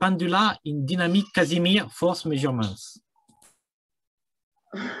mechanical pendula in dynamic Casimir force measurements?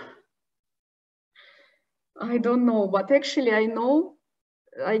 I don't know, but actually I know,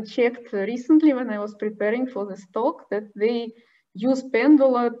 I checked recently when I was preparing for this talk that they use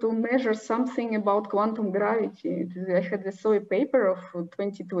pendula to measure something about quantum gravity. I saw a paper of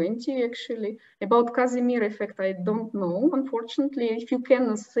 2020 actually about Casimir effect. I don't know, unfortunately. If you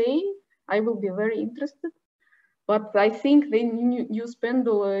can say, I will be very interested. But I think they use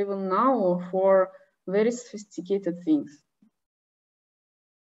pendula even now for very sophisticated things.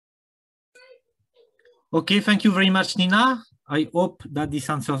 Okay, thank you very much, Nina. I hope that this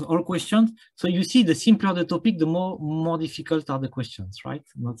answers all questions. So you see, the simpler the topic, the more difficult are the questions, right?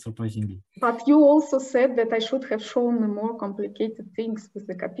 Not surprisingly. But you also said that I should have shown the more complicated things with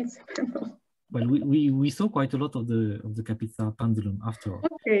the Kapitsa pendulum. Well, we saw quite a lot of the Kapitsa pendulum after all.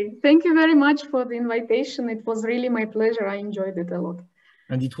 Okay, thank you very much for the invitation. It was really my pleasure. I enjoyed it a lot.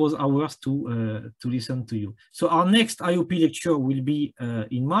 And it was ours to listen to you. So our next IOP lecture will be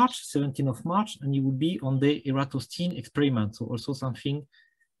in March, 17th of March, and it will be on the Eratosthenes experiment. So also something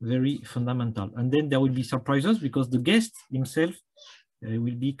very fundamental. And then there will be surprises because the guest himself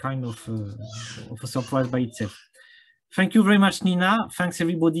will be kind of a surprise by itself. Thank you very much, Nina. Thanks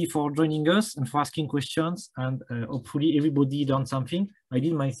everybody for joining us and for asking questions. And hopefully everybody learned something. I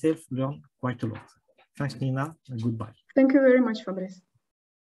did myself learn quite a lot. Thanks, Nina, and goodbye. Thank you very much, Fabrice.